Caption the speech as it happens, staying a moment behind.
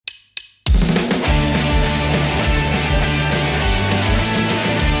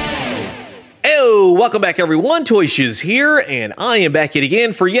welcome back everyone, Toy Shiz here, and I am back yet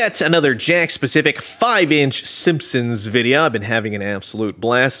again for yet another Jakks Pacific 5-inch Simpsons video. I've been having an absolute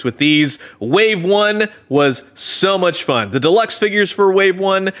blast with these. Wave 1 was so much fun. The deluxe figures for Wave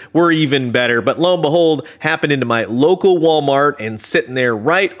 1 were even better, but lo and behold, happened into my local Walmart and sitting there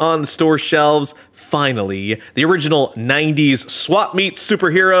right on the store shelves, finally, the original 90s swap meet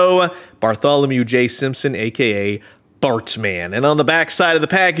superhero, Bartholomew J. Simpson, aka BARTMAN. And on the back side of the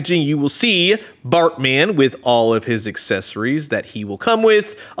packaging, you will see BARTMAN with all of his accessories that he will come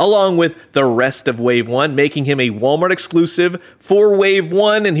with, along with the rest of Wave 1, making him a Walmart exclusive for Wave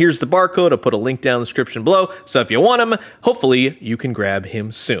 1. And here's the barcode. I'll put a link down in the description below, so if you want him, hopefully you can grab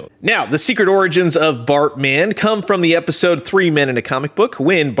him soon. Now, the secret origins of BARTMAN come from the episode 3 Men in a Comic Book,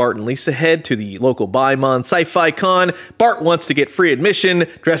 when Bart and Lisa head to the local BARTMAN Sci-Fi Con. Bart wants to get free admission,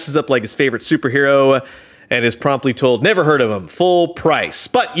 dresses up like his favorite superhero, and is promptly told, never heard of him, full price.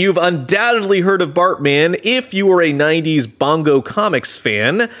 But you've undoubtedly heard of BARTMAN if you were a 90s Bongo Comics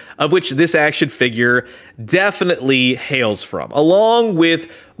fan, of which this action figure definitely hails from. Along with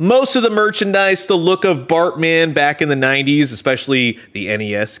most of the merchandise, the look of BARTMAN back in the 90s, especially the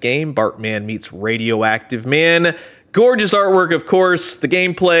NES game, BARTMAN Meets Radioactive Man. Gorgeous artwork, of course. The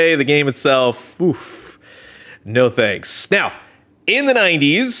gameplay, the game itself, oof, no thanks. Now, in the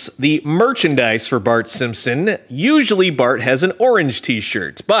 90s, the merchandise for Bart Simpson, usually Bart has an orange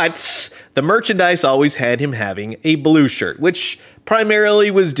t-shirt, but the merchandise always had him having a blue shirt, which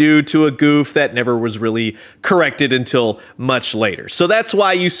primarily was due to a goof that never was really corrected until much later. So that's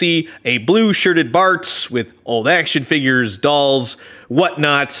why you see a blue-shirted Bart with old action figures, dolls,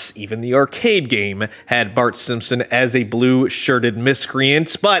 whatnot. Even the arcade game had Bart Simpson as a blue-shirted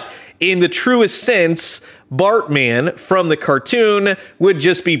miscreant, but in the truest sense, BARTMAN from the cartoon would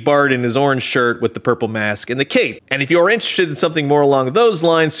just be Bart in his orange shirt with the purple mask and the cape. And if you're interested in something more along those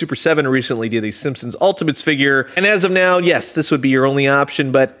lines, Super 7 recently did a Simpsons Ultimates figure, and as of now, yes, this would be your only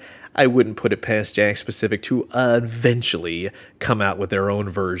option, but I wouldn't put it past Jakks Pacific to eventually come out with their own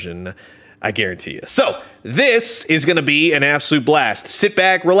version, I guarantee you. So, this is going to be an absolute blast. Sit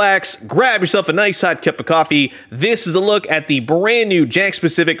back, relax, grab yourself a nice hot cup of coffee. This is a look at the brand new Jakks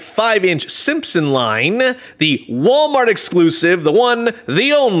Pacific 5-inch Simpson line, the Walmart exclusive, the one,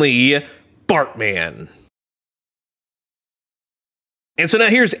 the only, BARTMAN. And so now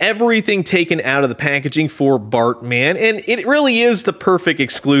here's everything taken out of the packaging for BARTMAN, and it really is the perfect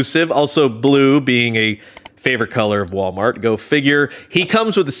exclusive, also blue being a favorite color of Walmart, go figure. He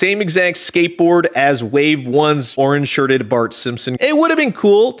comes with the same exact skateboard as Wave 1's orange-shirted Bart Simpson. It would have been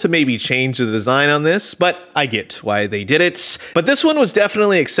cool to maybe change the design on this, but I get why they did it. But this one was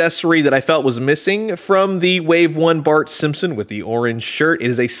definitely an accessory that I felt was missing from the Wave 1 Bart Simpson with the orange shirt.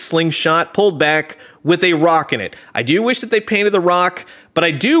 It is a slingshot pulled back with a rock in it. I do wish that they painted the rock, but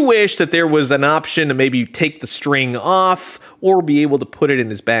I do wish that there was an option to maybe take the string off or be able to put it in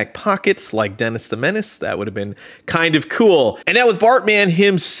his back pockets like Dennis the Menace. That would have been kind of cool. And now with BARTMAN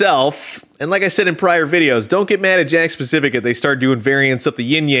himself, and like I said in prior videos, don't get mad at Jakks Pacific if they start doing variants of the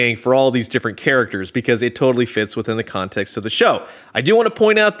yin-yang for all these different characters, because it totally fits within the context of the show. I do want to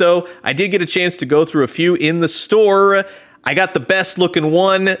point out, though, I did get a chance to go through a few in the store. I got the best looking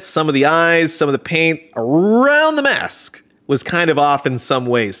one. Some of the eyes, some of the paint around the mask was kind of off in some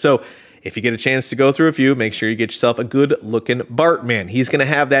ways. So if you get a chance to go through a few, make sure you get yourself a good looking BARTMAN. He's going to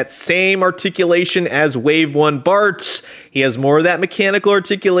have that same articulation as Wave 1 Bart. He has more of that mechanical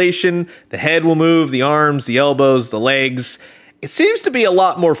articulation. The head will move, the arms, the elbows, the legs. It seems to be a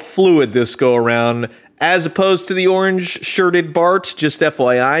lot more fluid this go around, as opposed to the orange-shirted Bart. Just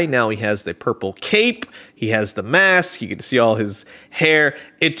FYI, now he has the purple cape, he has the mask, you get to see all his hair.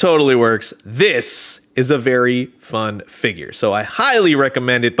 It totally works. This is a very fun figure, so I highly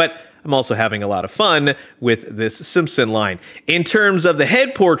recommend it, but I'm also having a lot of fun with this Simpson line. In terms of the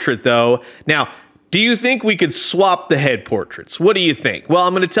head portrait, though, now, do you think we could swap the head portraits? What do you think? Well,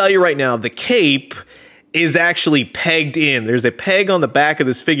 I'm going to tell you right now, the cape is actually pegged in. There's a peg on the back of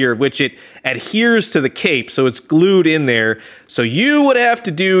this figure which it adheres to the cape, so it's glued in there. So you would have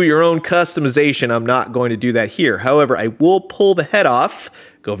to do your own customization. I'm not going to do that here. However, I will pull the head off,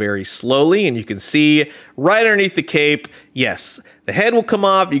 go very slowly, and you can see right underneath the cape, yes, the head will come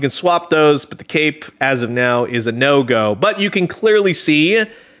off. You can swap those, but the cape, as of now, is a no-go. But you can clearly see,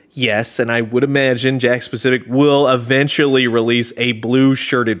 yes, and I would imagine Jakks Pacific will eventually release a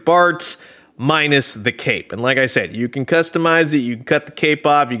blue-shirted Bart, minus the cape. And like I said, you can customize it, you can cut the cape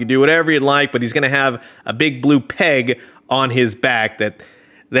off, you can do whatever you'd like, but he's going to have a big blue peg on his back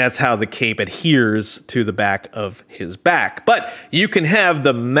that's how the cape adheres to the back of his back. But you can have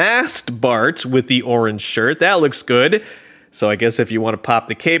the masked Bart with the orange shirt. That looks good. So I guess if you want to pop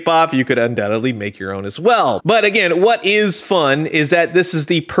the cape off, you could undoubtedly make your own as well. But again, what is fun is that this is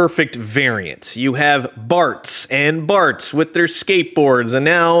the perfect variant. You have Barts and Barts with their skateboards, and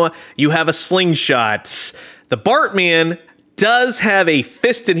now you have a slingshot. The Bartman does have a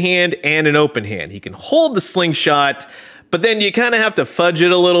fisted hand and an open hand. He can hold the slingshot, but then you kind of have to fudge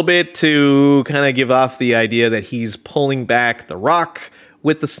it a little bit to kind of give off the idea that he's pulling back the rock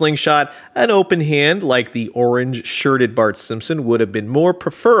with the slingshot. An open hand, like the orange-shirted Bart Simpson, would have been more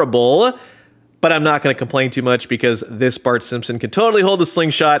preferable, but I'm not going to complain too much because this Bart Simpson can totally hold the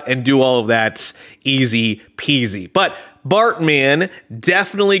slingshot and do all of that easy peasy. But Bartman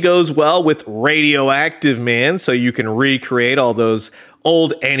definitely goes well with Radioactive Man, so you can recreate all those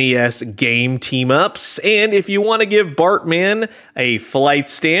old NES game team-ups. And if you want to give Bartman a flight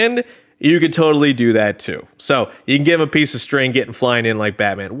stand, you could totally do that too. So you can give him a piece of string, getting flying in like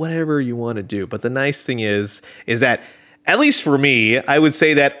Batman, whatever you want to do. But the nice thing is that, at least for me, I would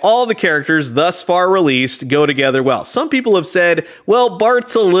say that all the characters thus far released go together well. Some people have said, well,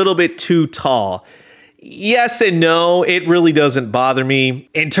 Bart's a little bit too tall. Yes and no, it really doesn't bother me.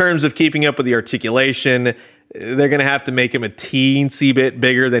 In terms of keeping up with the articulation, they're going to have to make him a teensy bit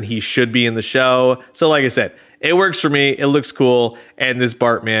bigger than he should be in the show. So like I said, it works for me, it looks cool, and this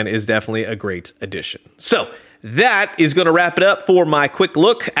Bartman is definitely a great addition. So that is going to wrap it up for my quick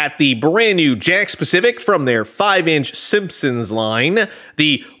look at the brand new Jakks Pacific from their 5-inch Simpsons line,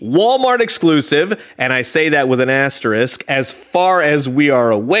 the Walmart exclusive, and I say that with an asterisk. As far as we are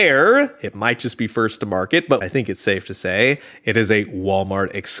aware, it might just be first to market, but I think it's safe to say it is a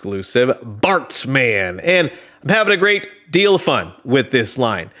Walmart exclusive BARTMAN, and I'm having a great deal of fun with this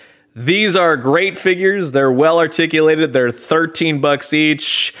line. These are great figures, they're well articulated, they're 13 bucks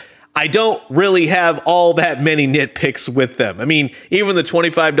each. I don't really have all that many nitpicks with them. I mean, even the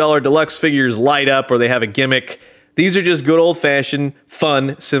 $25 deluxe figures light up or they have a gimmick. These are just good old-fashioned,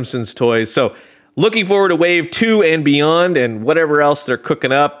 fun Simpsons toys. So looking forward to Wave 2 and beyond and whatever else they're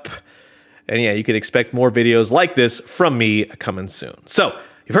cooking up. And yeah, you can expect more videos like this from me coming soon. So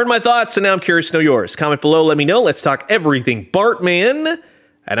you've heard my thoughts and now I'm curious to know yours. Comment below, let me know. Let's talk everything Bartman.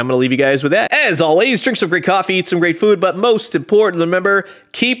 And I'm going to leave you guys with that. As always, drink some great coffee, eat some great food, but most important, remember,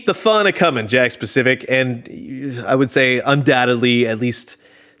 keep the fun a-coming, Jakks Pacific. And I would say, undoubtedly, at least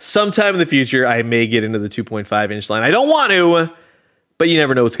sometime in the future, I may get into the 2.5-inch line. I don't want to, but you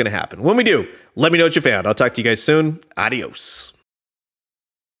never know what's going to happen. When we do, let me know what you found. I'll talk to you guys soon. Adios.